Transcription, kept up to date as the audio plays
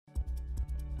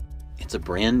It's a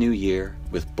brand new year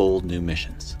with bold new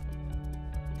missions.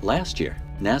 Last year,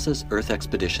 NASA's Earth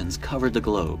expeditions covered the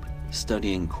globe,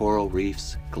 studying coral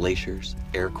reefs, glaciers,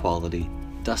 air quality,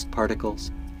 dust particles,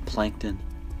 plankton,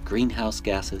 greenhouse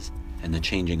gases, and the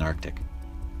changing Arctic.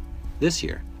 This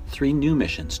year, 3 new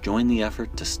missions join the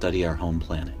effort to study our home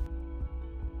planet.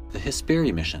 The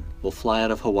HyspIRI mission will fly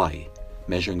out of Hawaii,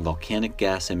 measuring volcanic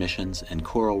gas emissions and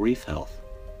coral reef health.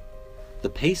 The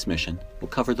PACE mission will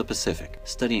cover the Pacific,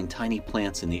 studying tiny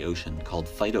plants in the ocean called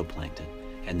phytoplankton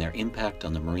and their impact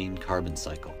on the marine carbon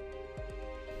cycle.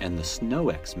 And the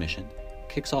SnowEx mission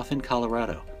kicks off in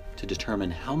Colorado to determine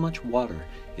how much water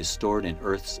is stored in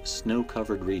Earth's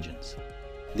snow-covered regions.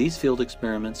 These field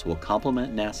experiments will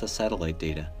complement NASA satellite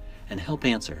data and help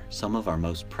answer some of our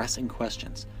most pressing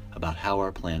questions about how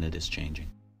our planet is changing.